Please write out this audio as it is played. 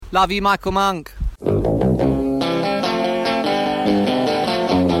Love you, Michael Monk.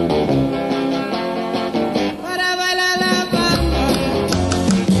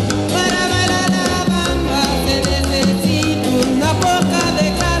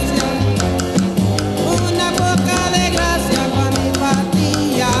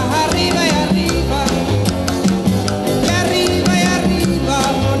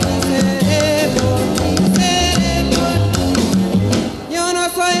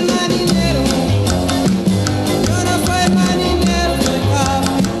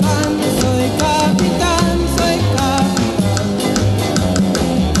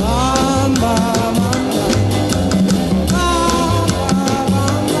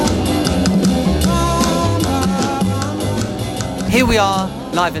 Here we are,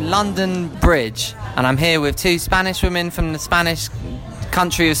 live in London Bridge, and I'm here with two Spanish women from the Spanish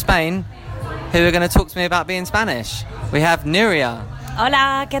country of Spain who are going to talk to me about being Spanish. We have Nuria.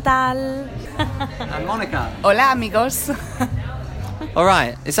 Hola, ¿qué tal? And Monica. Hola, amigos. All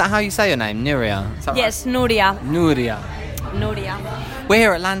right, is that how you say your name, Nuria? Yes, Nuria. Nuria. Nuria. We're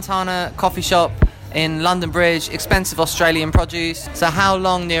here at Lantana Coffee Shop in London Bridge, expensive Australian produce. So how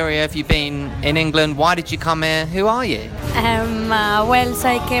long, Nuria, have you been in England? Why did you come here? Who are you? So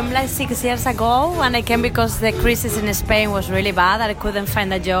I came like 6 years ago, and I came because the crisis in Spain was really bad. I couldn't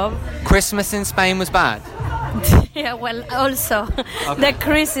find a job. Christmas in Spain was bad? Yeah, well, also the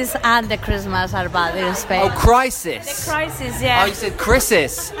crisis and the Christmas are bad in Spain. Oh, crisis. The crisis, yeah. Oh, you said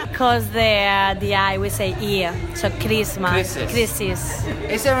crisis. Because the I we say year, so Christmas. Crisis.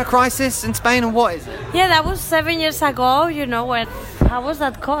 Is there a crisis in Spain, and what is it? Yeah, that was 7 years ago. You know when? How was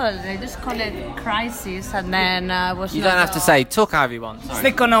that called? They just call it crisis, and then was. You don't have to say. Talk however you want. Sorry. It's the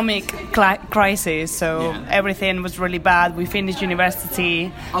economic crisis, so everything was really bad. We finished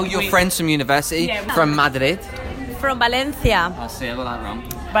university. Oh, your friends from university? Yeah. From Madrid? From Valencia. I see, I got that wrong.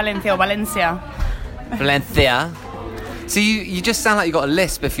 Valencia. Valencia. So you just sound like you got a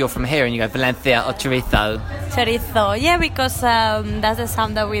lisp if you're from here and you go Valencia or chorizo. Chorizo, yeah, because that's the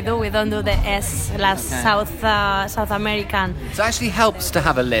sound that we do. We don't do the S, like South American. So it actually helps to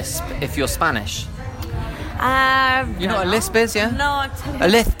have a lisp if you're Spanish. You know what a lisp is, yeah? No. A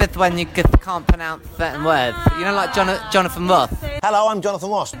lisp is when you can't pronounce certain words. You know, like Jonathan Ross. Hello, I'm Jonathan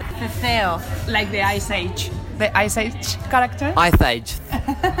Ross. Feo. Like the Ice Age. The Ice Age character. Ice Age.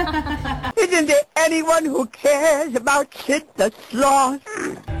 Isn't there anyone who cares about Sid the Sloth?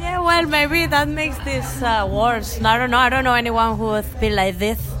 Yeah, well, maybe that makes this worse. I don't know. I don't know anyone who would feel like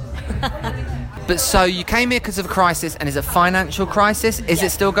this. But so you came here because of a crisis, and is it a financial crisis? Is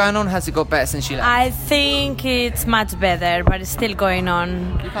it still going on? Has it got better since you left? I think it's much better, but it's still going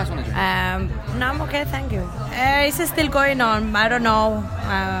on. You guys want to drink? No, I'm okay, thank you. It's still going on. I don't know,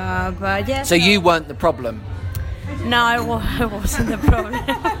 but yes. So you weren't the problem? No, it wasn't the problem.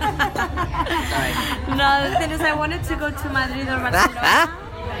 No, the thing is, I wanted to go to Madrid or Barcelona.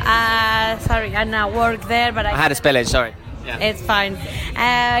 And I work there, but I had a spillage, sorry. Yeah. It's fine.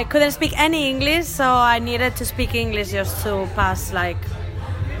 I couldn't speak any English, so I needed to speak English just to pass like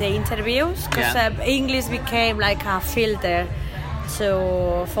the interviews, because English became like a filter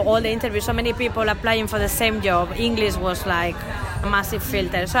for all the interviews. So many people applying for the same job. English was like a massive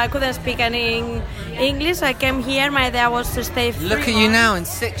filter. So I couldn't speak any English. So I came here. My idea was to stay free. Look at you now in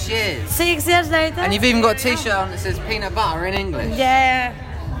 6 years. 6 years later. And you've even got a t-shirt on that says peanut butter in English. Yeah,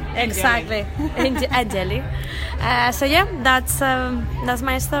 exactly. And jelly. So yeah, that's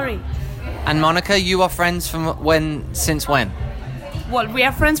my story. And Monica, you are friends since when? Well, we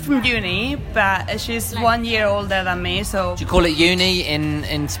are friends from uni, but she's 1 year older than me, so... Do you call it uni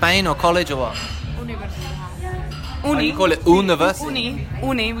in Spain, or college, or what? Uni. Oh, you call it university?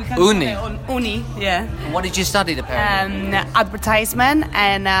 Uni. We can Uni. call it uni, yeah. And what did you study, the parent? Advertisement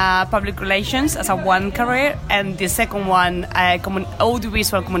and public relations as a one career, and the second one,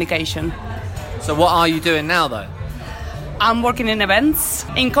 audiovisual communication. So what are you doing now, though? I'm working in events.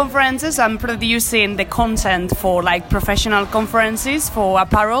 In conferences, I'm producing the content for like professional conferences for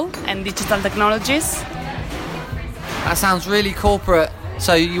apparel and digital technologies. That sounds really corporate.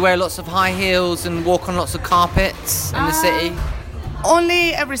 So you wear lots of high heels and walk on lots of carpets in the city?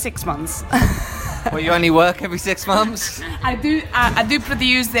 Only every 6 months. Well, you only work every 6 months? I do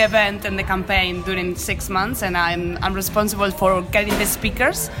produce the event and the campaign during 6 months, and I'm responsible for getting the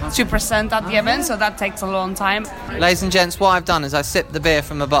speakers to present at the event, so that takes a long time. Ladies and gents, what I've done is I sipped the beer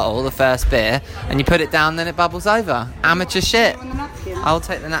from a bottle, the first beer, and you put it down, then it bubbles over. Amateur shit. I'll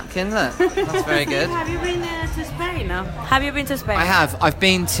take the napkin, look. That's very good. Have you been to Spain? Have you been to Spain? I have. I've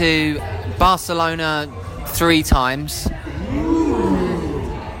been to Barcelona 3 times.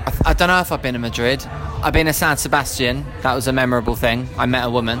 I don't know if I've been to Madrid. I've been to San Sebastian. That was a memorable thing. I met a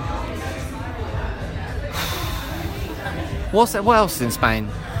woman. What else in Spain?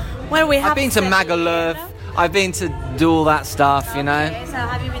 Well, I've been to Magaluf. I've been to do all that stuff, you know. Okay, so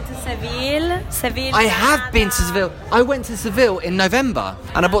have you been to Seville? I have been to Seville. I went to Seville in November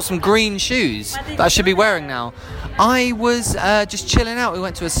and I bought some green shoes that I should be wearing now. I was just chilling out. We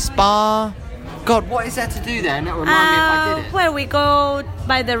went to a spa. God, what is there to do there? And it remind me if I did it. Well, we go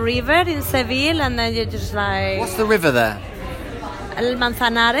by the river in Seville, and then you just like... What's the river there? El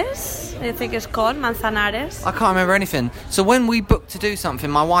Manzanares, I think it's called Manzanares. I can't remember anything. So when we book to do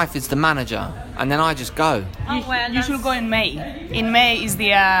something, my wife is the manager, and then I just go. You should go in May. In May is the...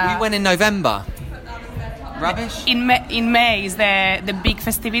 We went in November. Rubbish? In May is the big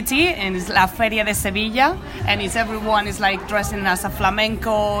festivity, and it's La Feria de Sevilla, and it's everyone is like dressing as a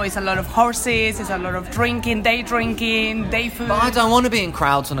flamenco. It's a lot of horses. It's a lot of drinking, day food. But I don't want to be in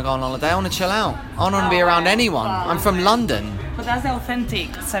crowds when I go on holiday. I want to chill out. I don't want to be around anyone. I'm from London. But that's the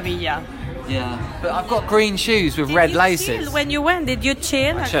authentic Sevilla. Yeah. But I've got green shoes with red laces. Chill when you went? Did you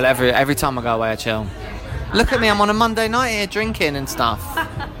chill? I chill every time I go away. I chill. Look at me. I'm on a Monday night here drinking and stuff.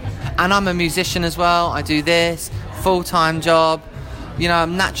 And I'm a musician as well. I do this full-time job. You know,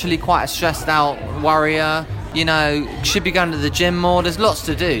 I'm naturally quite a stressed out warrior. You know, should be going to the gym more. There's lots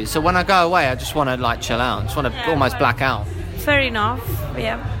to do. So when I go away, I just want to like chill out. I just want to almost black out. Fair enough.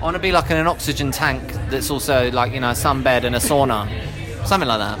 Yeah. I want to be like in an oxygen tank that's also like, you know, a sunbed and a sauna. Something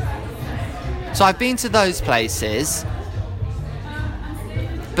like that. So I've been to those places.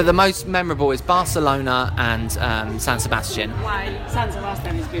 But the most memorable is Barcelona and San Sebastian. Why? San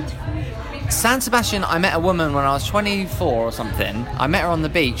Sebastian is beautiful. San Sebastian, I met a woman when I was 24 or something. I met her on the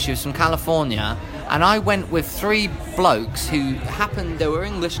beach. She was from California. And I went with 3 blokes who they were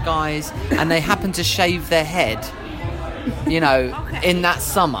English guys, and they happened to shave their head, you know, in that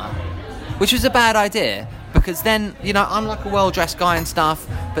summer. Which was a bad idea. Because then, you know, I'm like a well-dressed guy and stuff,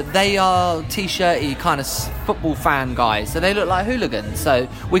 but they are t-shirty kind of football fan guys, so they look like hooligans. So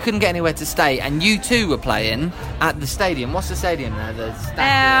we couldn't get anywhere to stay, and U2 were playing at the stadium. What's the stadium there?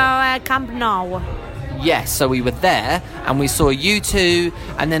 The Camp Nou. Yes, so we were there, and we saw U2,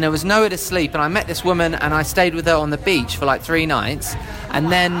 and then there was nowhere to sleep, and I met this woman, and I stayed with her on the beach for like 3 nights, and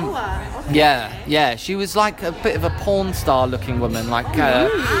then... Yeah, she was like a bit of a porn star looking woman, like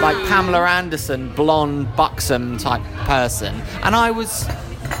Pamela Anderson, blonde, buxom type person. And I was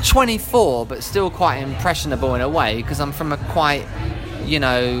 24, but still quite impressionable in a way, because I'm from a quite, you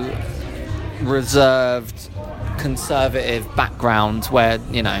know, reserved, conservative background where,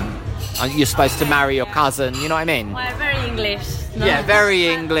 you know, you're supposed to marry your cousin, you know what I mean? Well, very English. No? Yeah, very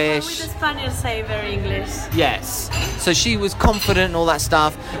English. With the Spaniards say very English. Yes. So she was confident and all that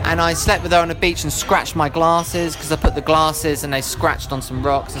stuff, and I slept with her on the beach and scratched my glasses because I put the glasses and they scratched on some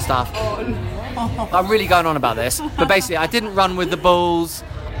rocks and stuff. Oh, no. I'm really going on about this, but basically I didn't run with the bulls.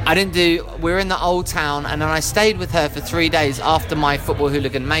 We were in the old town, and then I stayed with her for 3 days after my football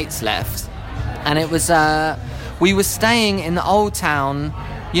hooligan mates left, and it was we were staying in the old town,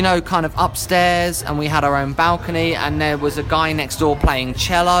 you know, kind of upstairs, and we had our own balcony, and there was a guy next door playing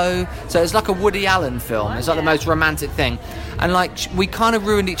cello. So it was like a Woody Allen film. It's like the most romantic thing. And like, we kind of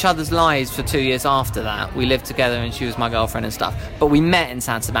ruined each other's lives for 2 years after that. We lived together, and she was my girlfriend and stuff. But we met in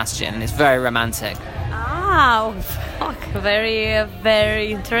San Sebastian, and it's very romantic. Oh, fuck. Very,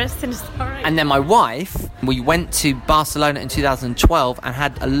 very interesting story. And then my wife, we went to Barcelona in 2012 and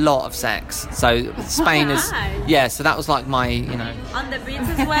had a lot of sex. So Spain is... Yeah, so that was like my, you know... On the beach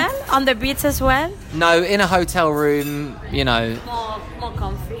as well? On the beach as well? No, in a hotel room, you know... More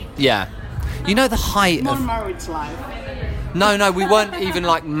comfy. Yeah. You know the height More of... marriage life. No, we weren't even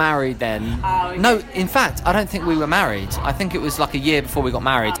like married then. Oh, okay. No, in fact, I don't think we were married. I think it was like a year before we got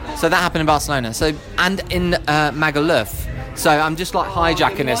married. So that happened in Barcelona. So, and in Magaluf. So I'm just like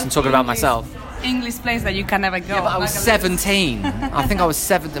hijacking this and talking about myself. English place that you can never go. Yeah, but I was 17. I think I was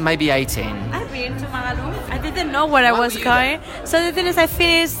 7, maybe 18. I've been to Magaluf. I didn't know where I was going. So the thing is, I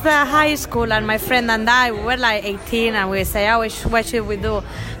finished high school, and my friend and I, we were like 18, and we say, oh, what should we do?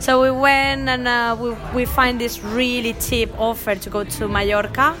 So we went, and we find this really cheap offer to go to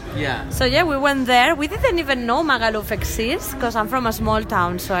Mallorca. Yeah. So yeah, we went there. We didn't even know Magaluf exists, because I'm from a small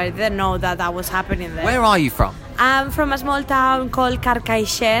town, so I didn't know that was happening there. Where are you from? I'm from a small town called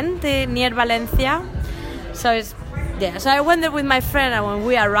Carcaixent, near Valencia. So it's... Yeah, so I went there with my friend, and when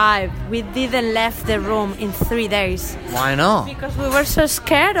we arrived, we didn't left the room in 3 days. Why not? Because we were so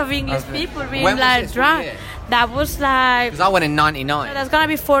scared of English people being When was like this drunk. year? That was like... Because I went in 99. That's gonna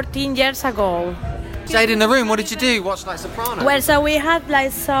be 14 years ago. Stayed in the room, what did you do? Watch like Sopranos? Well, so we had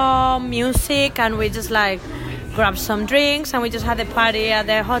like some music, and we just like grabbed some drinks, and we just had a party at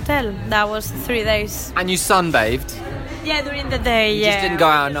the hotel. That was 3 days. And you sunbathed? Yeah, during the day. You yeah. just didn't go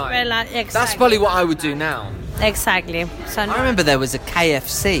out at night? Exactly. That's probably what I would do now. Exactly. So I remember there was a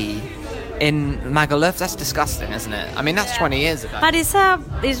KFC in Magaluf. That's disgusting, isn't it? I mean, that's 20 years ago. But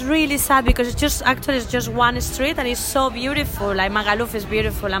it's really sad because it's just one street and it's so beautiful. Like Magaluf is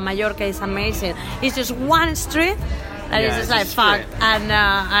beautiful and Mallorca is amazing. It's just one street and it's just like fuck. And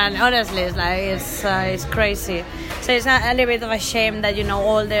honestly, it's crazy. So it's a little bit of a shame that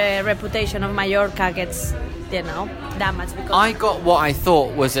all the reputation of Mallorca gets damaged. Because I got what I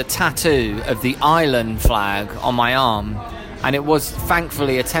thought was a tattoo of the island flag on my arm. And it was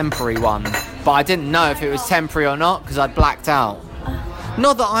thankfully a temporary one, but I didn't know if it was temporary or not because I'd blacked out.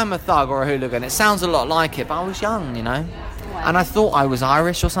 Not that I'm a thug or a hooligan, it sounds a lot like it, but I was young, and I thought I was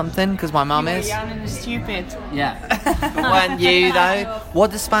Irish or something because my mum is. Young and stupid. Yeah. But weren't you though? What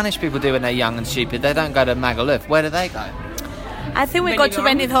do Spanish people do when they're young and stupid? They don't go to Magaluf. Where do they go? I think we go to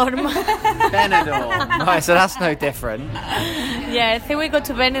Benidorm. Benidorm. Right, so that's no different. Yeah, I think we go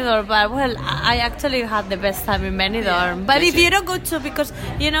to Benidorm, but I actually had the best time in Benidorm. Yeah. But if you don't go to, because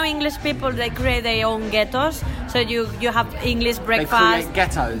English people, they create their own ghettos. So you have English breakfast. They create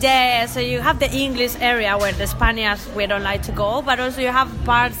ghettos. Yeah, so you have the English area where the Spaniards we don't like to go, but also you have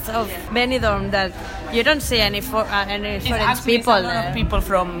parts of Benidorm that you don't see any foreign people. A lot of people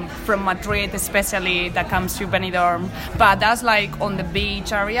from Madrid, especially, that comes to Benidorm, but that's like on the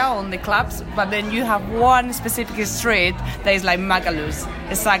beach area, on the clubs. But then you have one specific street that is like Magaluf,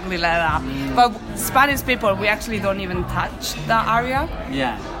 exactly like that. But Spanish people, we actually don't even touch that area.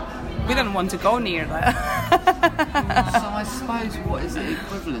 Yeah. We don't want to go near that. So I suppose what is it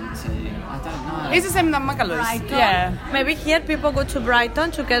equivalent to? I don't know. It's the same as Magaluf. Brighton. Yeah. Maybe here people go to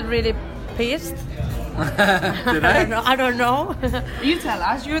Brighton to get really pissed. Do they? I don't know. You tell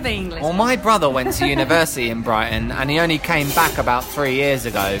us, you're the English. Well, my brother went to university in Brighton and he only came back about 3 years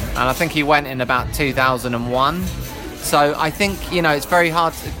ago. And I think he went in about 2001. So I think, it's very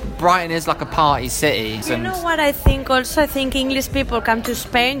hard. Brighton is like a party city. You know what I think also? I think English people come to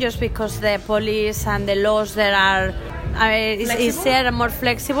Spain just because the police and the laws there are easier and more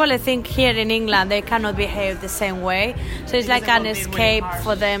flexible. I think here in England they cannot behave the same way. So it's like an escape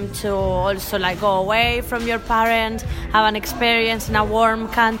for them to also go away from your parents, have an experience in a warm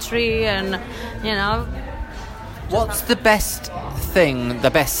country and, What's the best thing,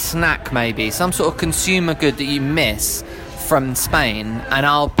 the best snack maybe, some sort of consumer good that you miss from Spain? And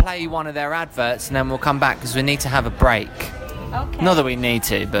I'll play one of their adverts and then we'll come back because we need to have a break. Okay. Not that we need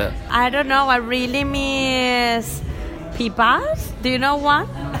to, but... I don't know, I really miss pipas. Do you know one?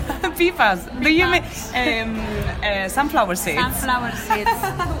 Pipas. Do you mean sunflower seeds? Sunflower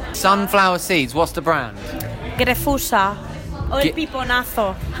seeds. Sunflower seeds, what's the brand? Grefusa. O el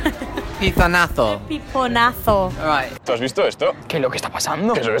piponazo. Pizanazo. Piponazo. All right. ¿Tú has visto esto? ¿Qué es lo que está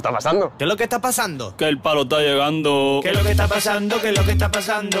pasando? ¿Qué es lo que está pasando? ¿Qué es lo que está pasando? Que el palo está llegando. ¿Qué es lo que está pasando? ¿Qué es lo que está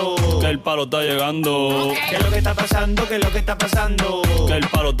pasando? Que el palo está llegando. ¿Qué es lo que está pasando? ¿Qué es lo que está pasando? Que el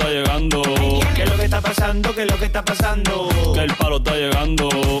palo está llegando. ¿Qué es lo que está pasando? ¿Qué es lo que está pasando? Que el palo está llegando.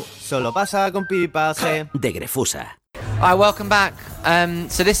 Solo pasa con pipaje de Grefusa. All right, welcome back.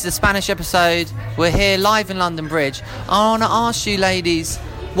 So this is a Spanish episode. We're here live in London Bridge. I want to ask you ladies,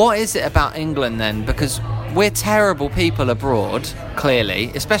 what is it about England then? Because we're terrible people abroad,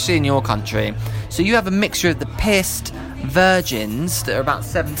 clearly, especially in your country. So you have a mixture of the pissed virgins that are about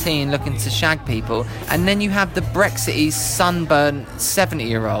 17 looking to shag people, and then you have the Brexity sunburnt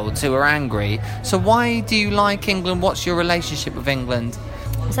 70-year-olds who are angry. So why do you like England? What's your relationship with England?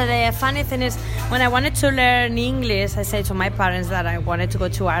 So the funny thing is, when I wanted to learn English, I said to my parents that I wanted to go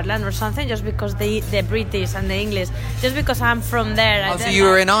to Ireland or something, just because the British and the English, just because I'm from there. Oh, so you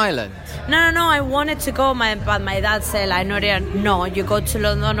were in Ireland? No, I wanted to go, but my dad said, no, you go to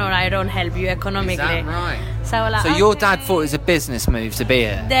London or I don't help you economically. Is that right? So your dad thought it was a business move to be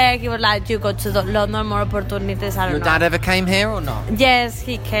here? There, he was like, you go to London, more opportunities, I don't know. Your dad ever came here or not? Yes,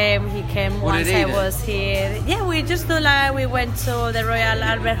 he came What once did he I do? was here. Yeah, we just we went to the Royal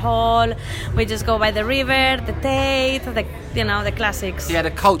Albert Hall, we just go by the river, the Tate, the classics. He had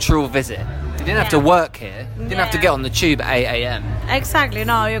a cultural visit. You didn't have to work here. You didn't have to Yeah. get on the tube at 8 a.m. Exactly,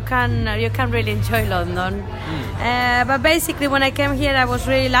 no, you can really enjoy London. But basically, when I came here, I was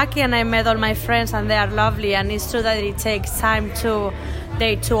really lucky, and I met all my friends, and they are lovely. And it's true that it takes time to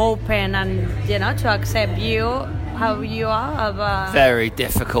open and to accept you how you are. Very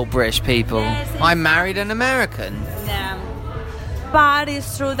difficult British people. Yes, I married an American. But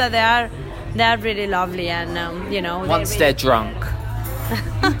it's true that they are really lovely, and Once they're drunk.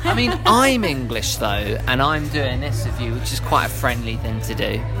 I mean, I'm English though, and I'm doing this with you, which is quite a friendly thing to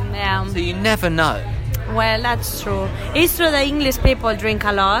do. Yeah. So you never know. Well, that's true. It's true that English people drink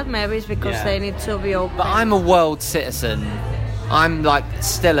a lot. Maybe it's because Yeah. they need to be open. But I'm a world citizen. I'm like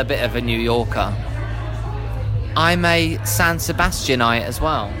still a bit of a New Yorker. I'm a San Sebastianite as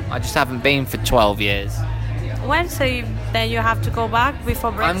well. I just haven't been for 12 years. Well, so then you have to go back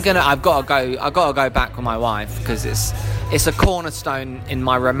before Brexit. I've got to go back with my wife because it's a cornerstone in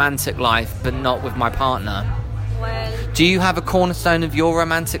my romantic life, but not with my partner. Well, Do you have a cornerstone of your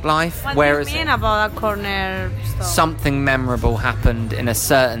romantic life? what Where do is you mean it? about a corner store? Something memorable happened in a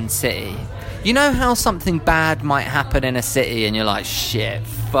certain city. You know how something bad might happen in a city and you're like, shit,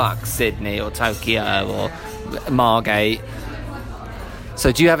 fuck Sydney or Tokyo or Margate.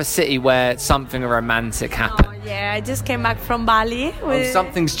 So do you have a city where something romantic happened? Oh, yeah, I just came back from Bali with,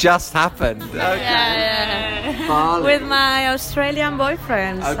 Something's just happened. Okay. yeah, Bali. with my Australian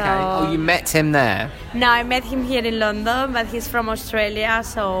boyfriend. Okay. So. Oh, you met him there. No, I met him here in London, but he's from Australia,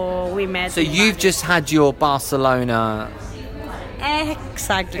 so we met. So in you've Bali. just had your Barcelona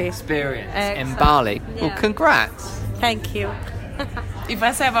Exactly. experience in Exactly. Bali. Well, Yeah. congrats. Thank you. If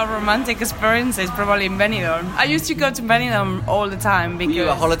I say about romantic experiences, probably in Benidorm. I used to go to Benidorm all the time Were because you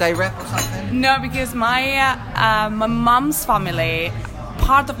a holiday rep or something? no, because my mom's family,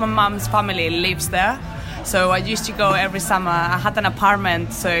 part of my mom's family lives there. So I used to go every summer. I had an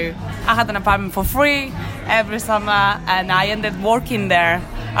apartment, so I had an apartment for free every summer, and I ended working there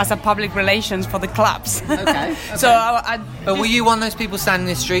as a public relations for the clubs. Okay. So I But were you one of those people standing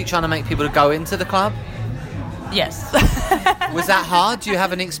in the street trying to make people to go into the club? yes. Was that hard? Do you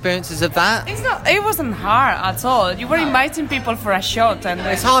have any experiences of that? It wasn't hard at all. You were inviting people for a shot, and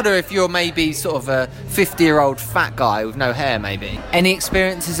It's harder if you're maybe sort of a 50-year-old fat guy with no hair, maybe. Any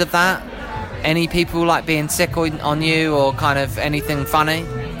experiences of that? Any people like being sick on you or kind of anything funny?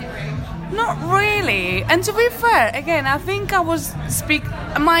 not really. And to be fair, again, I think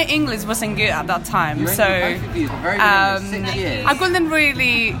my English wasn't good at that time, so I couldn't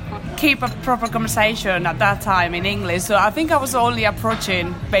really keep a proper conversation at that time in English. So I think I was only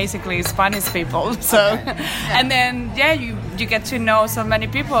approaching basically Spanish people. So, and then you get to know so many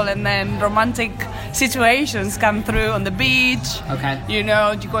people, and then romantic situations come through on the beach. Okay. You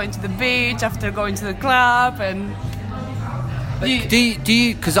know, you go into the beach after going to the club, and Do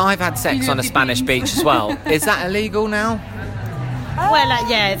you? Because I've had sex on a Spanish beach as well. Is that illegal now? Well,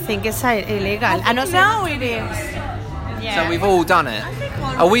 yeah, I think it's illegal. And also, now it is. yeah. So we've all done it.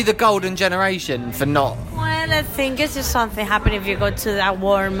 Are we the golden generation for not? Well, I think it's just something happen if you go to that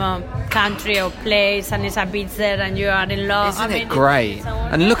warm country or place and it's a beach there and you are in love. Isn't it great?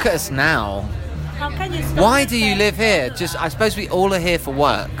 And look at us now. How can you stop Why it do you then? live here? I suppose we all are here for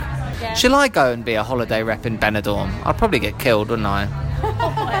work. Yeah. Shall I go and be a holiday rep in Benidorm? I'd probably get killed, wouldn't I?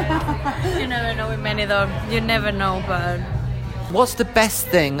 You never know with Benidorm. You never know, but What's the best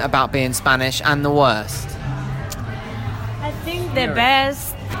thing about being Spanish and the worst? I think the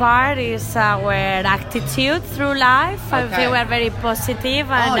best part is our attitude through life. I Okay. think we're very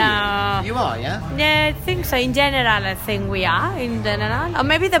positive and you are, yeah? yeah, I think so. In general, I think we are. In general, or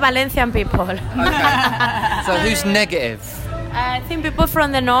maybe the Valencian people. Okay. So who's negative? I think people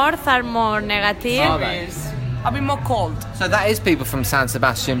from the north are more negative. Are they? A bit more cold. So that is people from San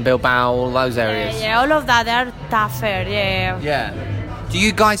Sebastian, Bilbao, all those areas? Yeah, all of that are tougher. Yeah. Yeah. Do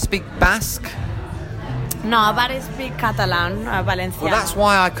you guys speak Basque? No, but I speak Catalan, Valencian. Well, that's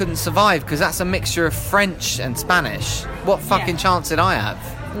why I couldn't survive, because that's a mixture of French and Spanish. What fucking chance did I have?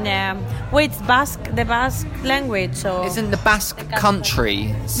 Yeah. Wait, the Basque language, or Isn't the Basque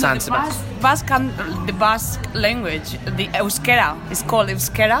country San Sebastian? The Basque language, the Euskera, is called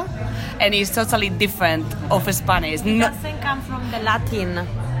Euskera, and it's totally different of Spanish. It doesn't come from the Latin.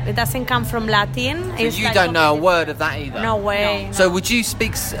 It doesn't come from Latin. So you don't know a word of that either? No way. So would you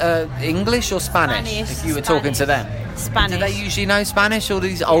speak English or Spanish, Spanish, if you were talking to them? Spanish. Do they usually know Spanish, or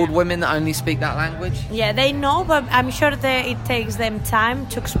these old women that only speak that language? Yeah, they know, but I'm sure that it takes them time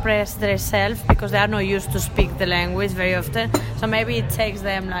to express themselves because they are not used to speak the language very often. So maybe it takes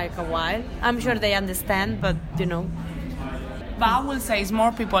them like a while. I'm sure they understand, but you know. But I will say it's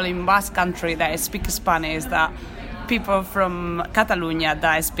more people in Basque country that speak Spanish than people from Catalonia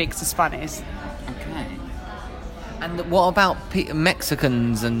that speak Spanish. Okay. And what about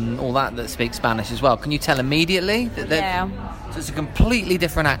Mexicans and all that speak Spanish as well? Can you tell immediately that they're... Yeah. So it's a completely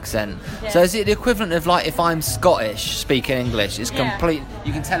different accent. Yeah. So is it the equivalent of like if I'm Scottish speaking English? It's Yeah. complete.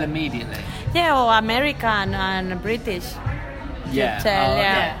 You can tell immediately. Yeah, or American and British. Yeah. tell,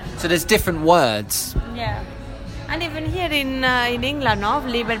 yeah. So there's different words. Yeah. And even here in England, no?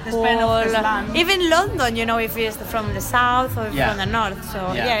 Liverpool, Spain of the slang. even London, you know, if it's from the south or Yeah. from the north. So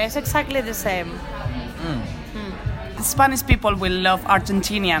Yeah. yeah, it's exactly the same. Spanish people will love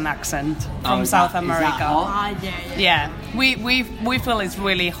Argentinian accent from South America. Yeah, we feel it's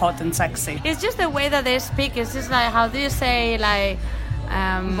really hot and sexy. It's just the way that they speak. It's just like, how do you say, like,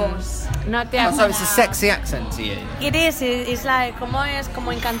 Voz. not the Oh, so it's a sexy accent to you. It is. It's like, como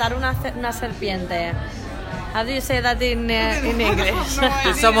encantar una serpiente. How do you say that in English?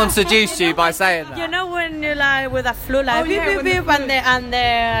 Did someone seduce you by saying that? You know when you like with a flute, like beep, yeah, beep, when beep, and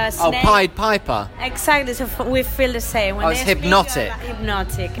the Oh, snake. Pied Piper. Exactly. So we feel the same. When Oh, it's they speak, hypnotic. you're like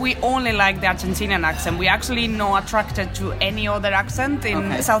hypnotic. We only like the Argentinian accent. We actually not attracted to any other accent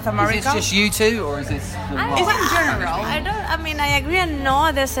in South America. Is this just you two, or is this? It's in general. I mean, I agree and no.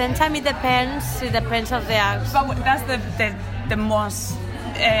 At the same time, it depends. It depends of the accent. But that's the most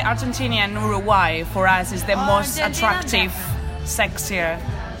Argentina and Uruguay for us is the most Argentina, attractive, sexier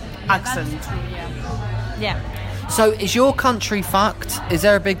accent. Yeah. So is your country fucked? Is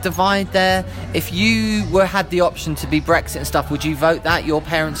there a big divide there? If you had the option to be Brexit and stuff, would you vote that? Your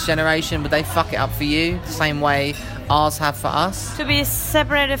parents' generation, would they fuck it up for you the same way ours have for us? To be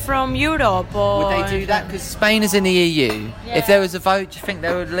separated from Europe, or Would they do that? Because Spain is in the EU. Yeah. If there was a vote, do you think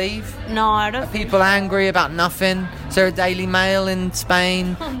they would leave? No, I don't. People angry about nothing? Is there a Daily Mail in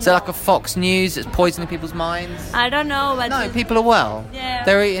Spain? Is there like a Fox News that's poisoning people's minds? I don't know, but No, people are well. Yeah.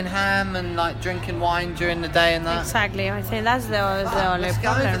 They're eating ham and like drinking wine during the day and that. exactly. I think that's the only Let's go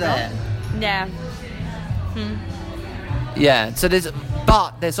problem. over there. No? Yeah. Yeah, so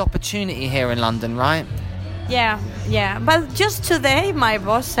there's opportunity here in London, right? Yeah. But just today, my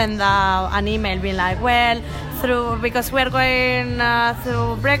boss sent an email being like, well, because we're going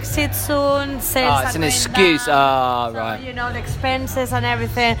through Brexit soon, sales Oh, it's are an going excuse. down, Oh, right. So, the expenses and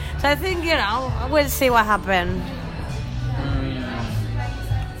everything. So I think, we'll see what happens.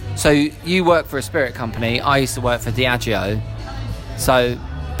 So you work for a spirit company. I used to work for Diageo. So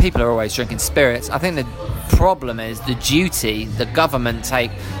people are always drinking spirits. I think the problem is the duty the government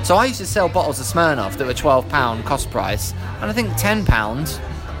take. So I used to sell bottles of Smirnoff that were £12 cost price, and I think £10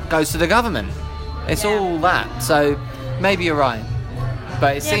 goes to the government. It's all that. So maybe you're right,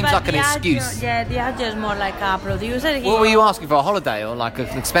 but it seems like an excuse. Yeah, Diageo is more like a producer. What were you asking for, a holiday or like an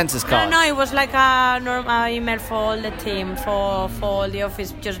expenses card? No, it was like a normal email for all the team, for all the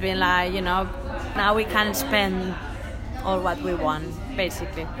office, just being like, now we can spend all what we want,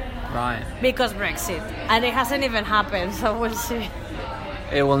 basically. Right. Because Brexit. And it hasn't even happened, so we'll see.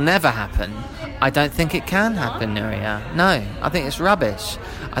 It will never happen. I don't think it can happen, Nuria. No, I think it's rubbish.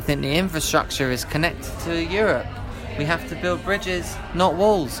 I think the infrastructure is connected to Europe. We have to build bridges, not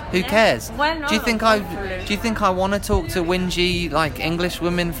walls. Who cares? Well, no, do you think I want to talk to whingy like English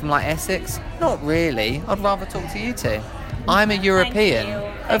women from like Essex? Not really. I'd rather talk to you two. I'm a European.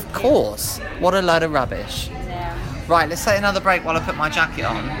 Of course. What a load of rubbish. Yeah. Right, let's take another break while I put my jacket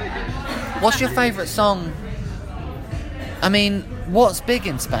on. What's your favourite song? I mean, what's big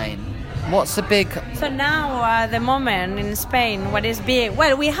in Spain? What's the big... So now, at the moment, in Spain, what is big?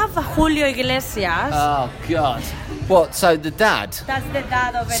 Well, we have Julio Iglesias. Oh, God. What, so the dad? That's the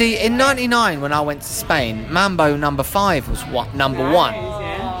dad of it. See, in 99, when I went to Spain, Mambo No. 5 was number one.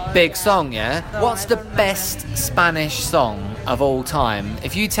 Big song, yeah? What's the best Spanish song of all time?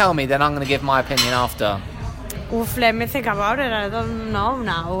 If you tell me, then I'm going to give my opinion after. Oof, let me think about it. I don't know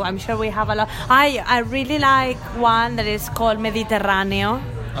now. I'm sure we have a lot. I really like one that is called Mediterráneo.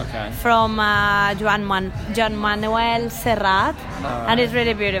 Okay. From Joan Manuel Serrat, and it's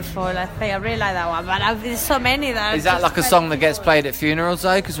really beautiful. I think I really like that one. But there's so many that. Is that like a song that gets played at funerals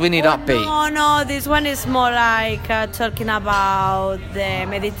though? Because we need upbeat. No. This one is more like talking about the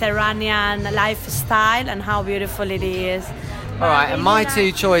Mediterranean lifestyle and how beautiful it is. All right, and my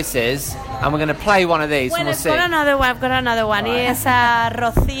two choices, and we're going to play one of these, and we'll see. I've got another one. Right. It's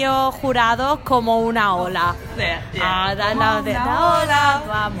Rocío Jurado, Como una ola. La ola,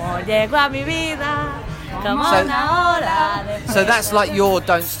 tu amor llegó a mi vida. Como una ola. So that's like your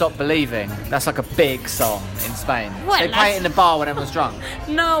Don't Stop Believing. That's like a big song in Spain. Well, they play it in the bar when everyone's drunk.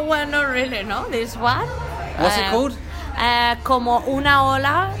 No, well, not really, no, this one. What's it called? Como una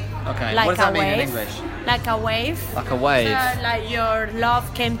ola. Okay, Like what does that a mean in wave. English? Like a wave. Like a wave. So, like your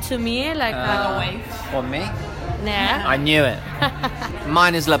love came to me, like a wave. Or me? Yeah. I knew it.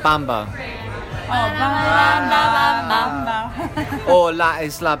 Mine is La Bamba. Or La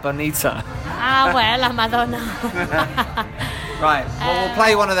Isla Bonita. Well, la Madonna. Right, well, we'll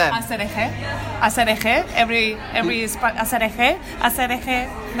play one of them. Asereje, every asereje,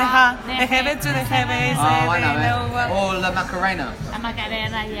 dejebe to dejebe. Oh, I know it. Or La Macarena. La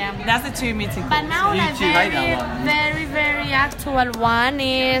Macarena, yeah. That's the two meeting. But now You a two hate that one. very, very actual one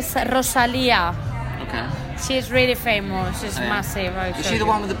is Rosalia. Okay. She's really famous. She's Oh, yeah. massive. Is she the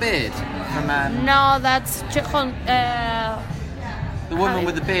one with the beard? From, No, that's the woman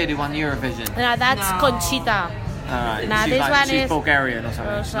with the beard who won Eurovision. no, that's Conchita. Alright, Nah, she's, this like, one she's is Bulgarian or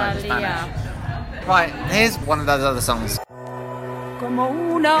something. She's not Rosalia. Spanish. Right, here's one of those other songs. Como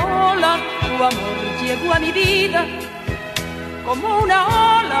una ola, tu amor llegó a mi vida, como una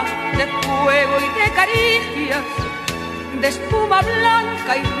ola de fuego y de caricias, de espuma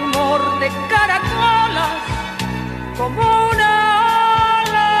blanca y rumor de caracolas, como una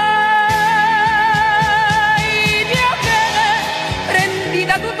ola. Y yo quedé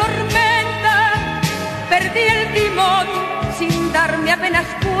prendida a tu tormenta, perdí el timón sin darme apenas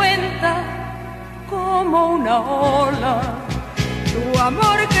cuenta, como una ola. Tu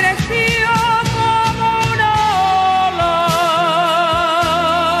amor creció como una ola.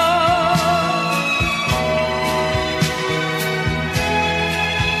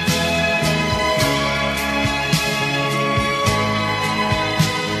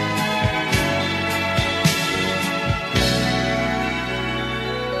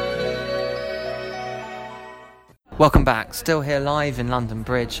 Welcome back. Still here live in London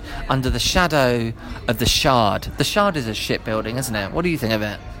Bridge under the shadow of the Shard. The Shard is a shipbuilding, isn't it? What do you think of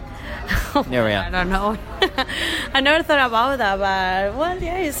it? Here we I are. don't know. I never thought about that, but well,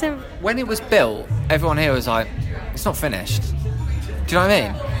 yeah, it's a... When it was built, everyone here was like, it's not finished. Do you know what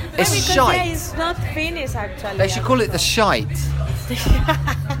I mean? It's because, shite. Yeah, it's not finished actually. They should call it the shite.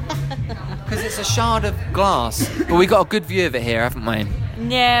 Because it's a shard of glass. But we got a good view of it here, haven't we?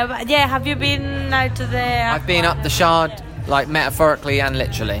 Yeah, but yeah. Have you been like to the? I've been up the shard, like metaphorically and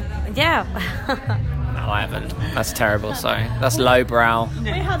literally. Yeah. No, I haven't. That's terrible, sorry. That's lowbrow. We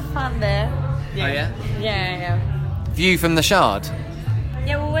had fun there. Oh, yeah? Yeah. View from the shard.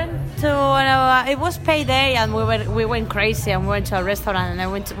 Yeah, we went to. It was payday, and we went crazy, and we went to a restaurant, and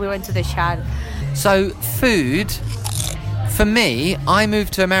then we went to the Shard. So, food, for me, I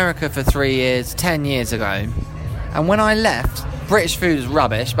moved to America for 3 years, 10 years ago. And when I left, British food was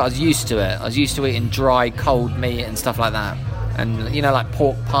rubbish, but I was used to it. I was used to eating dry, cold meat and stuff like that. And, you know, like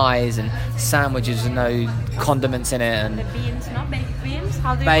pork pies and sandwiches with no condiments in it. And The beans, not baked beans.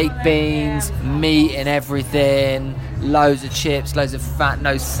 How do you baked call them? beans, Yeah. meat and everything, loads of chips, loads of fat,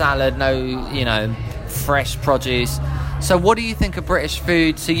 no salad, no, you know, fresh produce. So what do you think of British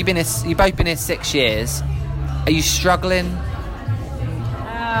food? So you've both been here 6 years. Are you struggling?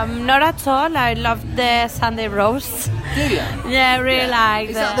 Not at all. I love the Sunday roast. Do you? Yeah, I really like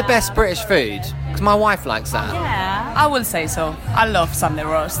Is that the best British food? Because my wife likes that. Yeah. I will say so. I love Sunday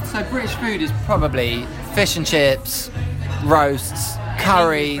roast. So British food is probably fish and chips, roasts,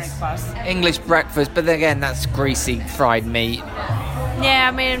 curries, breakfast. English breakfast, but then again, that's greasy fried meat. Yeah,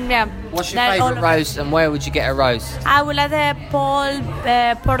 I mean, yeah. What's your That all favourite of- roast, and where would you get a roast? I would like the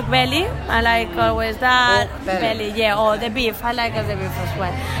pork belly. I like always that Pork belly. Yeah, or the beef. I like the beef as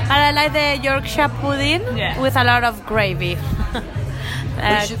well. And I like the Yorkshire pudding Yeah. with a lot of gravy.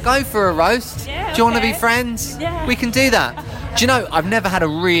 We should go for a roast. Yeah, Do you want to be okay. friends? Yeah. We can do that. Do you know, I've never had a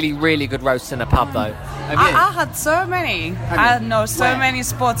really, really good roast in a pub, though. Have you? I had so many. I know so Where? many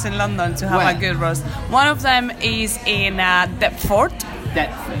spots in London to have Where? a good roast. One of them is in Deptford.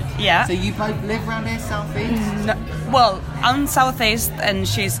 Deptford. Yeah. So you both live around here, South East? No, well, I'm southeast and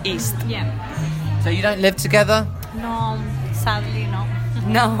she's east. Yeah. So you don't live together? No, sadly, no.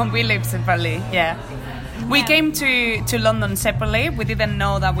 No, we live separately. Yeah. We came to London separately. We didn't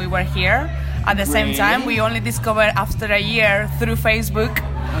know that we were here at the same time. We only discovered after a year through Facebook.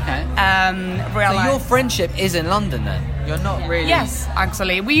 Okay. So Realized. your friendship is in London then? You're not really... Yes,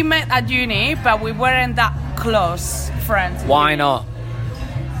 actually, we met at uni, but we weren't that close friends. Why not?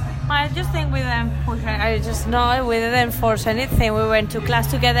 I just think we didn't push. I just know we didn't force anything. We went to class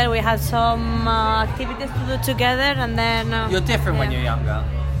together. We had some activities to do together, and then. You're different when yeah. you're younger.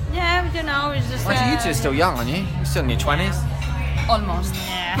 Yeah, you know, it's just. Well, you two are still young, aren't you? You're still in your 20s. Almost.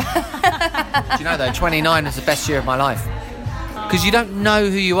 Yeah. Do you know though, 29 is the best year of my life. Because you don't know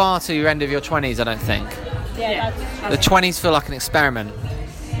who you are till your end of your 20s, I don't think. Yeah, The 20s feel like an experiment.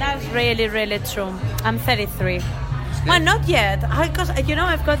 that's really, really true. I'm 33. Well, not yet. Because, you know,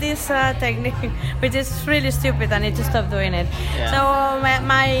 I've got this technique, which is really stupid. I need to stop doing it. Yeah. So,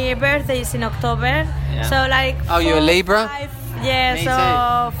 my birthday is in October. Yeah. So, like. Oh, you're a 4, Libra? 5, yeah, Me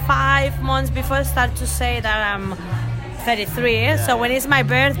so 5 months before I start to say that I'm 33. So, when it's my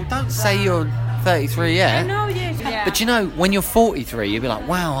birthday. Don't say you're 33 yet. I know, yes. Yeah. But you know, when you're 43, you'll be like,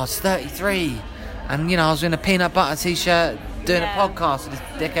 wow, I was 33. And, you know, I was in a peanut butter t-shirt doing Yeah. a podcast with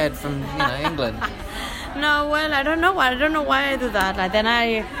this dickhead from, you know, England. No, well, I don't know. I don't know why I do that. Like, then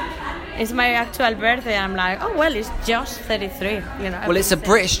It's my actual birthday. I'm like, oh well, it's just 33. Well, it's a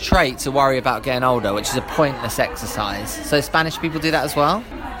British trait to worry about getting older, which is a pointless exercise. So Spanish people do that as well?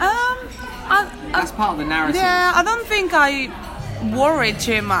 That's part of the narrative. Yeah, I don't think I worry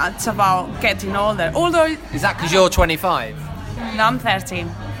too much about getting older. Although, Is that because you're 25? no, I'm 13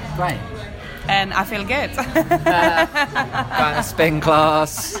 Great. and I feel good. Going to spin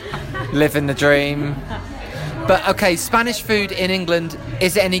class, living the dream. But okay, Spanish food in England,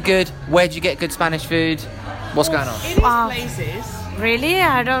 is it any good? Where do you get good Spanish food? What's going on? In these Wow. places, Really?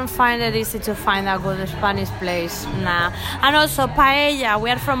 I don't find it easy to find a good Spanish place. Nah. And also paella.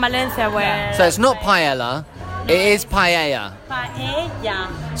 We are from Valencia where... So it's not paella, it is paella. Paella.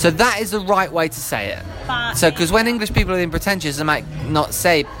 So that is the right way to say it. So because when English people are being pretentious, they might not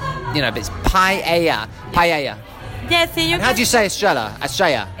say, but it's paella. Paella. Yes, you And how do you say Estrella?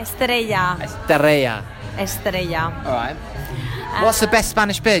 Estrella. Estrella. Estrella. Estrella. All right. What's the best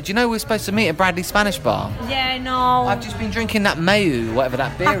Spanish beer? Do you know we're supposed to meet at Bradley Spanish Bar? Yeah, no. I've just been drinking that Mayu, whatever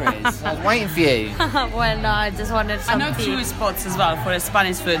that beer is. I was waiting for you. Well, no, I just wanted I some know tea. 2 spots as well for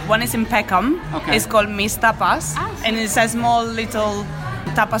Spanish food. One is in Peckham. Okay. It's called Mis Tapas, and it's a small little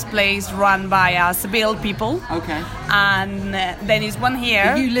tapas place run by Seville people. Okay. And then there's one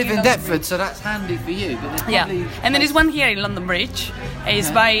here. You live in London Deptford, so that's handy for you. But there's Yeah, probably and then there's one here in London Bridge.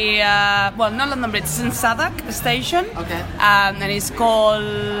 It's by, not London Bridge, it's in Saddock Station. Okay. And it's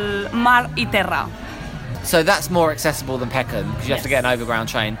called Mar y Terra. So that's more accessible than Peckham because you have to get an overground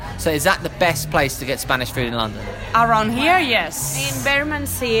train. So is that the best place to get Spanish food in London? Around here, yes. In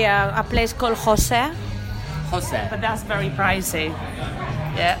Bermondsey, a place called Jose. Jose. But that's very pricey.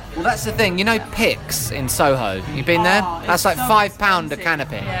 Yeah. Well, that's the thing. Picks in Soho. You've been there? Oh, That's like it's so £5 a expensive.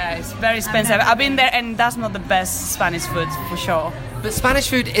 canopy. Yeah, it's very expensive. I've been there, and that's not the best Spanish food for sure. But Spanish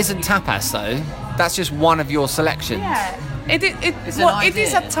food isn't tapas, though. That's just one of your selections. Yeah, it It's an it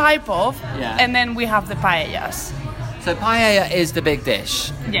is a idea. type of, Yeah. and then we have the paellas. So paella is the big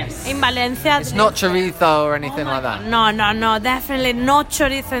dish. Yes. In Valencia. It's not chorizo or anything like that. No, definitely not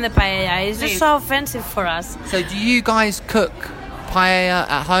chorizo in the paella. It's just Please. so offensive for us. So do you guys cook paella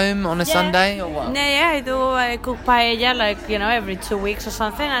at home on a Sunday or what? Yeah, I do. I cook paella every 2 weeks or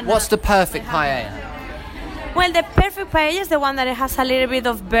something. And What's the perfect paella? Well, the perfect paella is the one that it has a little bit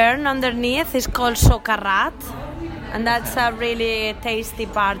of burn underneath. It's called socarrat, and that's a really tasty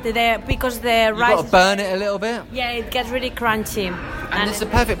part. Because the You've rice. got to burn it a little bit. Yeah, it gets really crunchy. And does the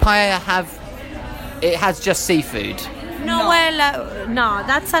perfect paella it has just seafood? No,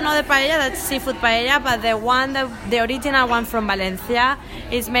 that's another paella. That's seafood paella, but the original one from Valencia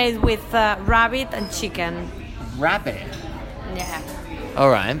is made with rabbit and chicken. Rabbit. Yeah. All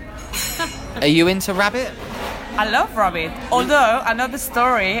right. Are you into rabbit? I love rabbit. Although another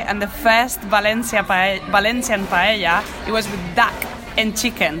story, and the first Valencian paella, it was with duck and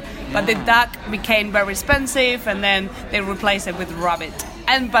chicken, but the duck became very expensive, and then they replaced it with rabbit.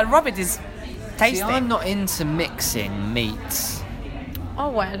 But rabbit is tasty. See, I'm not into mixing meats. Oh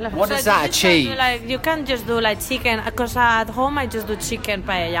well. What does that achieve? You can just do chicken, because at home I just do chicken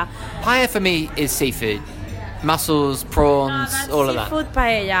paella. Paella for me is seafood. Mussels, prawns, all of that. Seafood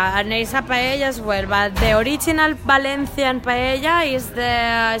paella, and it's a paella as well. But the original Valencian paella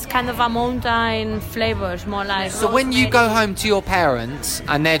is kind of a mountain flavors, more like. So when you go home to your parents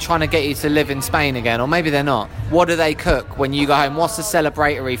and they're trying to get you to live in Spain again, or maybe they're not, what do they cook when you go home? What's the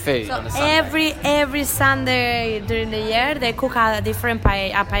celebratory food on a Sunday? Every Sunday during the year they cook a different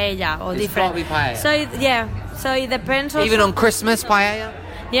paella or It's different. gotta be paella. So it depends. Also. Even on Christmas paella?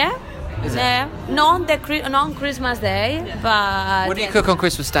 Yeah. Is it? Not on Christmas Day, but What do you cook on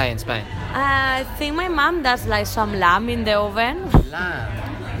Christmas Day in Spain? I think my mom does some lamb in the oven.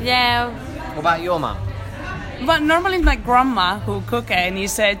 Lamb. Yeah. What about your mum? But normally it's my grandma who cook it, and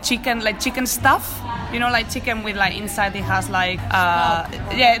it's chicken stuff. Chicken with inside it has it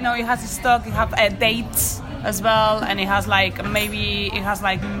has a stock. It have dates as well, and it has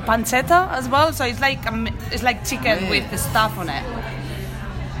pancetta as well. So it's like chicken with the stuff on it.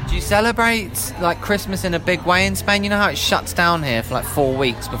 Do you celebrate Christmas in a big way in Spain? You know how it shuts down here for 4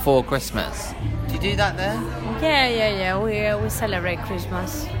 weeks before Christmas? Do you do that there? Yeah. We celebrate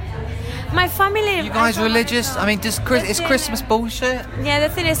Christmas. My family. You guys religious? I mean, is Christmas bullshit? Yeah, the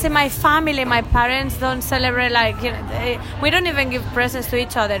thing is, in my family, my parents don't celebrate we don't even give presents to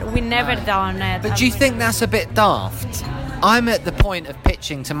each other. We never done it. But do you think that's a bit daft? I'm at the point of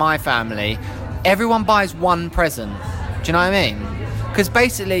pitching to my family, everyone buys one present. Do you know what I mean? Because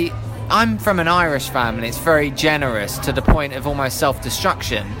basically, I'm from an Irish family. It's very generous to the point of almost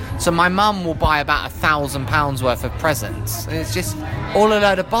self-destruction. So my mum will buy about £1,000 worth of presents. And it's just all a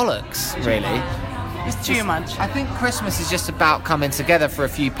load of bollocks, really. It's too much. I think Christmas is just about coming together for a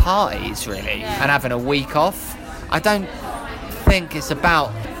few parties, really, and having a week off. I don't think it's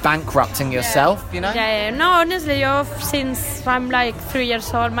about bankrupting yourself, you know? Yeah. No, honestly, since I'm like 3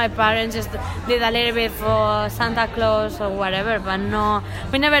 years old, my parents just did a little bit for Santa Claus or whatever, but no,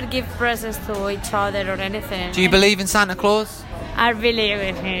 we never give presents to each other or anything. Do you believe in Santa Claus? I believe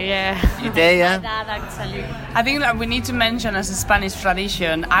in him, yeah. You do, yeah? My dad, actually. I think that we need to mention as a Spanish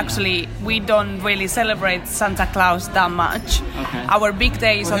tradition, actually, we don't really celebrate Santa Claus that much. Okay. Our big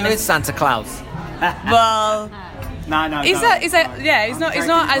day is Well, on who the... is Santa Claus? Well... No. It's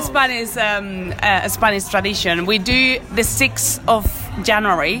not a Spanish tradition. We do the 6th of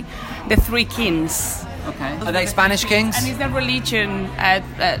January, the Three Kings. Okay. Are they Spanish kings? And it's the religion,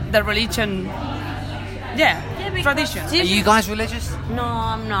 tradition. Are you guys religious? No,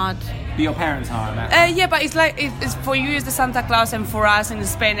 I'm not. But your parents are, Yeah, but it's like it's for you it's the Santa Claus, and for us in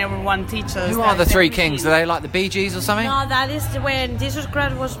Spain everyone teaches. Who are the Three Kings? Are they like the Bee Gees or something? No, that is when Jesus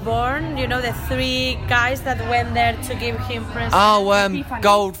Christ was born. You know, the 3 guys that went there to give him presents. Oh,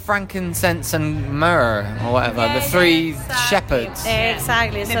 gold, frankincense, and myrrh, or whatever. Yeah, the 3 exactly. shepherds.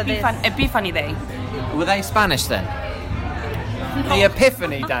 Exactly. The So Epiphany Day. Were they Spanish then? The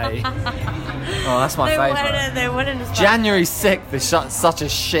Epiphany Day. Oh, that's my favourite. They weren't. January 6th is such a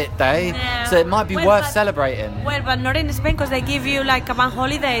shit day, Yeah. so it might be Well, worth but- celebrating. Well, but not in Spain because they give you like a bank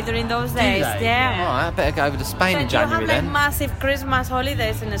holiday during those days. Yeah. Alright, I better go over to Spain in But you have January like then. massive Christmas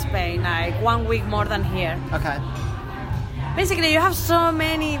holidays in Spain, like 1 week more than here. Okay. Basically, you have so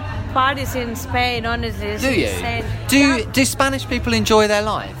many parties in Spain. Honestly, it's Do you? insane. Do Spanish people enjoy their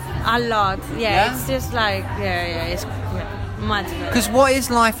life? A lot. Yeah, Yeah? it's just like it's much better. Because what is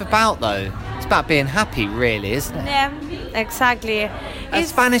life about though? It's about being happy, really, isn't it? Yeah, exactly. Are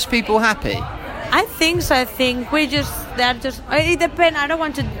Spanish people happy? I think so. I think they're just. It depends. I don't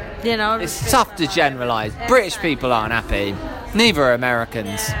want to, It's tough to generalise. British people aren't happy. Neither are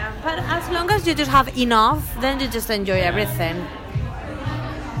Americans. Yeah, but as long as you just have enough, then you just enjoy everything.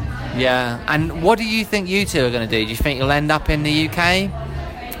 Yeah. And what do you think you two are going to do? Do you think you'll end up in the UK?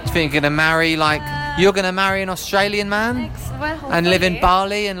 Do you think you're going to marry you're going to marry an Australian man? And live in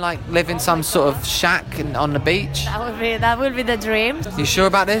Bali and live in some sort of shack on the beach? That would be the dream. You sure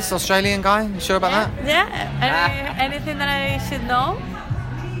about this, Australian guy? You sure about that? Yeah. Anything that I should know?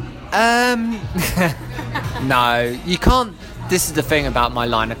 No, you can't. This is the thing about my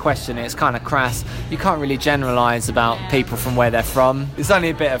line of questioning. It's kind of crass. You can't really generalise about people from where they're from. It's only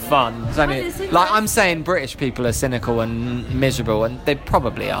a bit of fun. It's only I'm saying British people are cynical and miserable, and they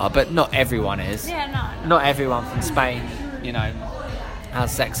probably are, but not everyone is. Yeah, no. Not everyone from Spain,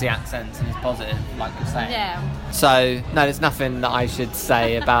 has sexy accents and is positive, like you're saying. Yeah. So no, there's nothing that I should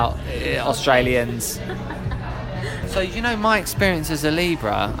say about Australians. So my experience as a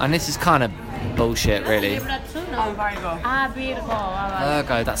Libra, and this is kind of bullshit, really. Virgo. Virgo.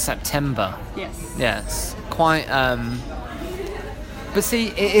 Virgo, that's September. Yes. Yes, quite. But see,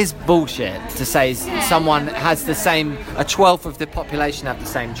 it is bullshit to say someone has a 12th of the population have the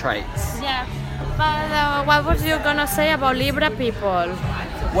same traits. Yeah. But what was you gonna say about Libra people?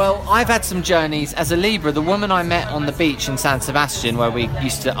 Well, I've had some journeys as a Libra. The woman I met on the beach in San Sebastian, where we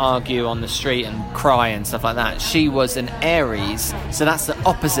used to argue on the street and cry and stuff like that, she was an Aries, so that's the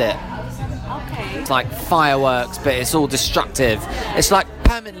opposite. Okay. It's like fireworks, but it's all destructive. It's like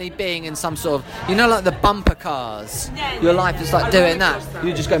permanently being in some sort of, like the bumper cars. Your life is like doing that.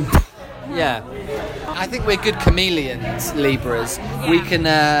 You're just going, yeah. I think we're good chameleons, Libras. We can,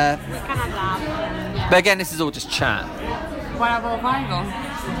 but again, this is all just chat. What about Virgo?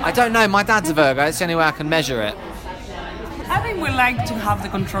 I don't know, my dad's a Virgo, it's the only way I can measure it. I think we like to have the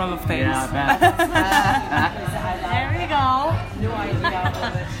control of things. There we go.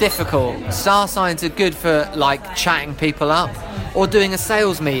 Difficult. Star signs are good for chatting people up or doing a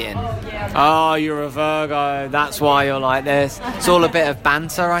sales meeting. Oh, you're a Virgo, that's why you're like this. It's all a bit of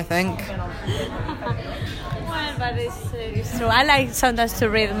banter, I think. Well, but it's true. I like sometimes to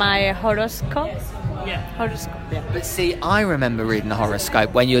read my horoscope. Yeah. Horoscope. But see, I remember reading the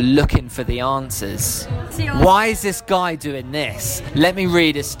horoscope when you're looking for the answers. Why is this guy doing this? Let me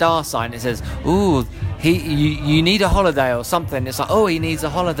read his star sign. It says, ooh, you need a holiday or something. It's like, oh, he needs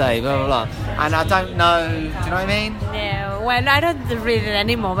a holiday, blah, blah, blah. And I don't know, do you know what I mean? Yeah, well, I don't read it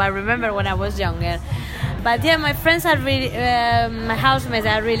anymore, but I remember when I was younger. But yeah, my friends are really, my housemates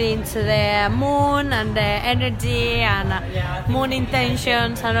are really into the moon and the energy and moon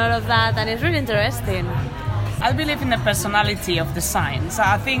intentions and all of that, and it's really interesting. I believe in the personality of the signs.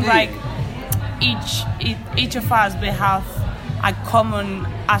 I think each of us we have common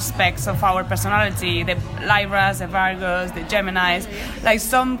aspects of our personality, the Libras, the Virgos, the Geminis, like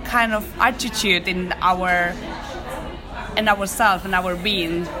some kind of attitude in ourselves and our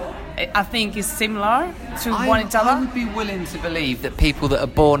being, I think is similar to one each other. I would be willing to believe that people that are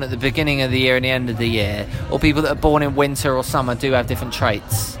born at the beginning of the year and the end of the year, or people that are born in winter or summer, do have different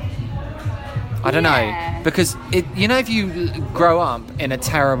traits. I don't know, because if you grow up in a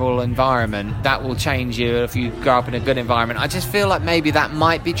terrible environment, that will change you. If you grow up in a good environment, I just feel like maybe that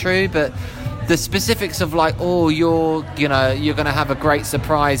might be true, but the specifics of like, you're gonna have a great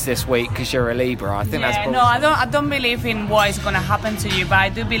surprise this week because you're a Libra, I think that's bullshit. No, I don't believe in what is gonna happen to you, but I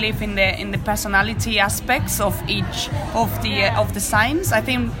do believe in the personality aspects of each of the signs. I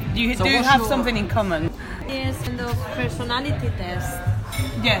think you do have something in common. Yes, and the personality test.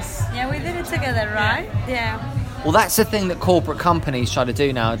 Yes. Yeah, we did it together, right? Yeah. Well, that's the thing that corporate companies try to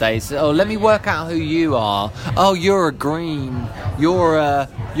do nowadays. Oh, let me work out who you are. Oh, you're a green. You're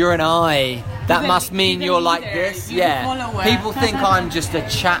an I. That must mean you're like this. Yeah. People think I'm just a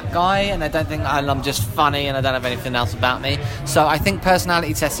chat guy, and they don't think I'm just funny, and I don't have anything else about me. So I think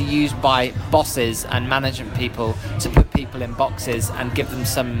personality tests are used by bosses and management people to put people in boxes and give them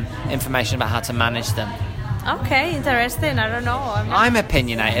some information about how to manage them. Okay, interesting. I don't know. I'm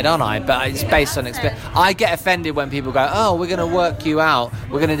opinionated, aren't I? But it's based on experience. I get offended when people go, "Oh, we're going to work you out.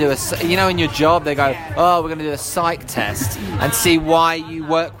 We're going to do in your job, they go, "Oh, we're going to do a psych test and see why you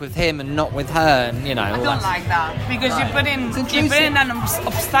work with him and not with her." And I don't like that because you put in an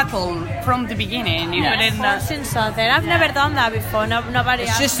obstacle from the beginning. You put in forcing something. I've never done that before. Nobody.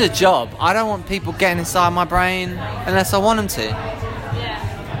 It's just a job. I don't want people getting inside my brain unless I want them to.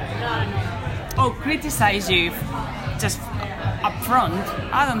 Criticize you just up front.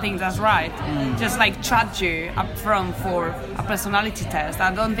 I don't think that's right. Just like judge you up front for a personality test.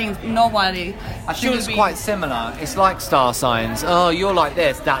 I don't think nobody I think it's quite similar. It's like star signs. Oh, you're like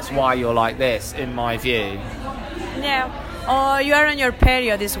this, that's why you're like this, in my view. Yeah. Or you are on your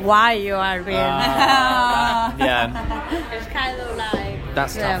period, is why you are being... Yeah. It's kind of like...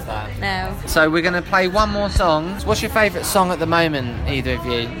 That's tough, that. No. So we're going to play one more song. What's your favourite song at the moment, either of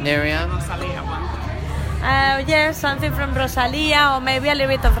you? Neriam? Rosalia one. Yeah, something from Rosalia, or maybe a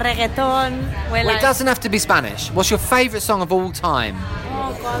little bit of reggaeton. Well, it doesn't have to be Spanish. What's your favourite song of all time?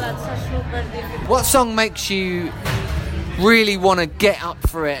 Oh God, that's a super difficult. What song makes you really want to get up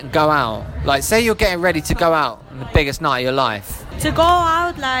for it and go out? Like, say you're getting ready to go out on the biggest night of your life. To go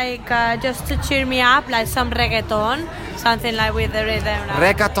out, like, just to cheer me up, like some reggaeton, something like with the rhythm.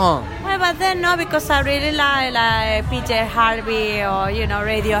 Reggaeton. Well, but then no, because I really like PJ Harvey or,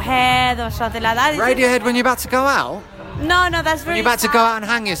 Radiohead or something like that. Radiohead when you're about to go out? No, that's very You're about sad. to go out and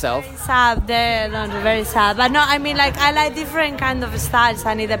hang yourself? Very sad, very sad. But no, I mean, like, I like different kind of styles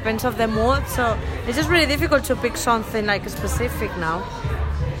and it depends on the mood. So it's just really difficult to pick something like specific now.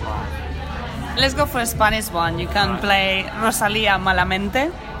 Let's go for a Spanish one. You can play Rosalia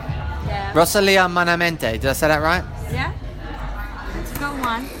Malamente. Yeah. Rosalia Malamente. Did I say that right? Yeah? Let's go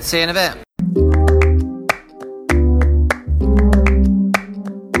one. See you in a bit.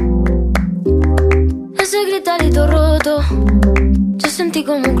 Ese gritarito roto, yo sentí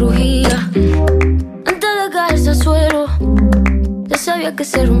como crujía. Antes de caerse al suelo, ya sabía que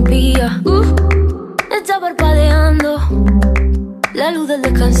se rompía. Está parpadeando la luz del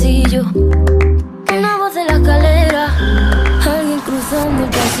descansillo. Una voz de la escalera, alguien cruzando el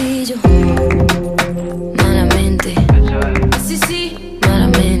pasillo. Malamente, sí,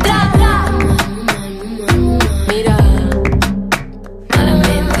 malamente. Mira,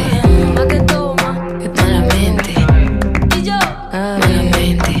 malamente. Pa' que toma, malamente. Y yo,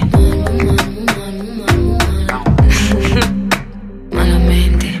 malamente.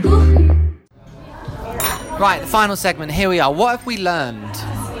 Malamente. Right, the final segment. Here we are. What have we learned?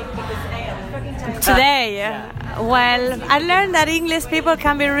 Today, well, I learned that English people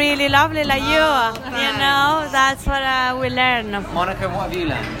can be really lovely like you. That's what we learned. Monica, what have you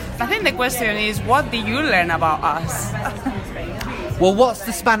learned? I think the question is, what did you learn about us? Well, what's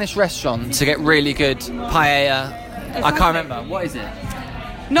the Spanish restaurant to get really good paella? I can't remember. What is it?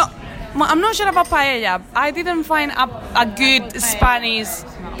 No, I'm not sure about paella. I didn't find a good Spanish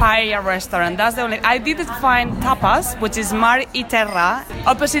paella restaurant. That's the only. I did find tapas, which is Mar y Terra,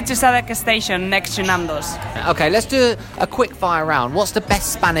 opposite to Sadek Station, next to Nando's. Okay, let's do a quick fire round. What's the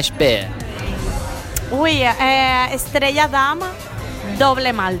best Spanish beer? Estrella Damm,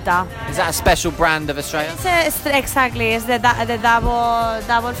 doble malta. Is that a special brand of Australia? Exactly, it's the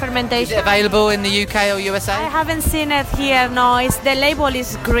double fermentation. Is it available in the UK or USA? I haven't seen it here. No, the label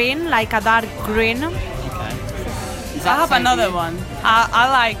is green, like a dark green. I have another one.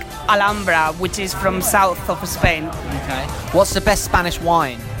 I Alhambra, which is from south of Spain. Okay. What's the best Spanish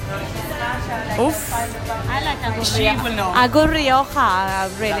wine? Oof. I like a good She will know. A good Rioja, I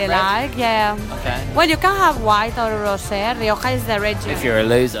really like, yeah. Okay. Well, you can have white or rosé. Rioja is the region. If you're a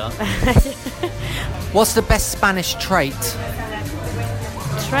loser. What's the best Spanish trait?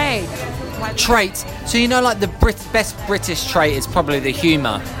 Trait. Trait. So you know, like the best British trait is probably the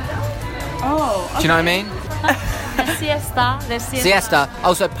humour. Oh. Do you know what I mean? The siesta. The siesta. Siesta.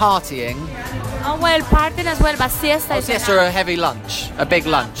 Also partying. Oh, well, partying as well, but siesta is Siesta or a heavy lunch, a big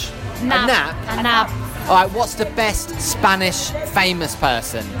lunch. nap. A nap. A nap. All right. What's the best Spanish famous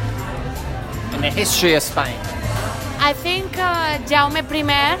person in the history of Spain? I think Jaume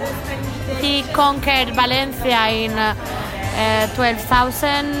I, he conquered Valencia in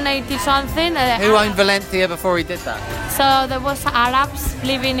 12,080 something. Who owned Valencia before he did that? So there was Arabs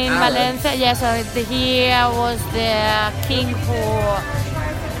living in Arabs? Valencia. Yeah, so he was the king who...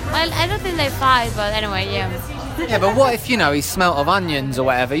 Well, I don't think they fight, but anyway, yeah. Yeah, but what if, you know, he smelt of onions or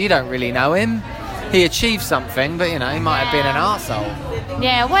whatever? You don't really know him. He achieved something, but, you know, he might have been an arsehole.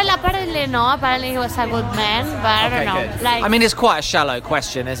 Yeah, well, apparently no. Apparently he was a good man, but I don't know. Good. Like, I mean, it's quite a shallow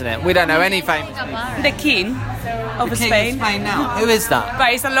question, isn't it? We don't know any famous people. The king of Spain. now. Who is that?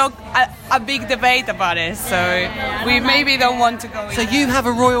 But it's a big debate about it, so we maybe don't want to go So into you have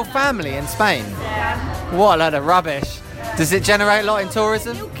a royal family in Spain? What a load of rubbish. Does it generate a lot in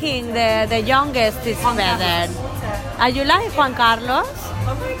tourism? king, the youngest is better. Are you like Juan Carlos?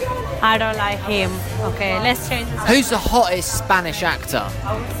 I don't like him. Okay, let's change this. Who's the hottest Spanish actor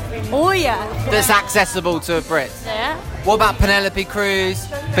Oh, yeah. that's accessible to a Brit? Yeah. What about Penelope Cruz,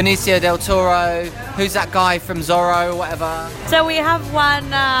 Benicio del Toro? Who's that guy from Zorro or whatever? So we have one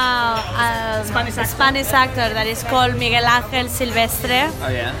Spanish actor. that is called Miguel Ángel Silvestre. Oh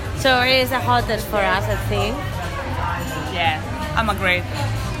yeah. So he is the hottest for us, I think. Yeah, I'm agreed.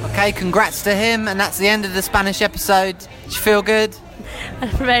 Okay, congrats to him, and that's the end of the Spanish episode. Did you feel good?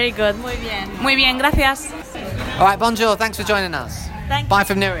 Very good. Muy bien. Muy bien, gracias. All right, bonjour. Thanks for joining us. Thank Bye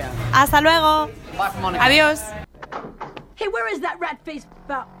from Niria. Hasta luego. Bye from Monica. Adiós. Hey, where is that rat-faced...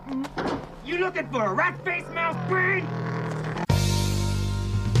 You looking for a rat-faced mouse brain?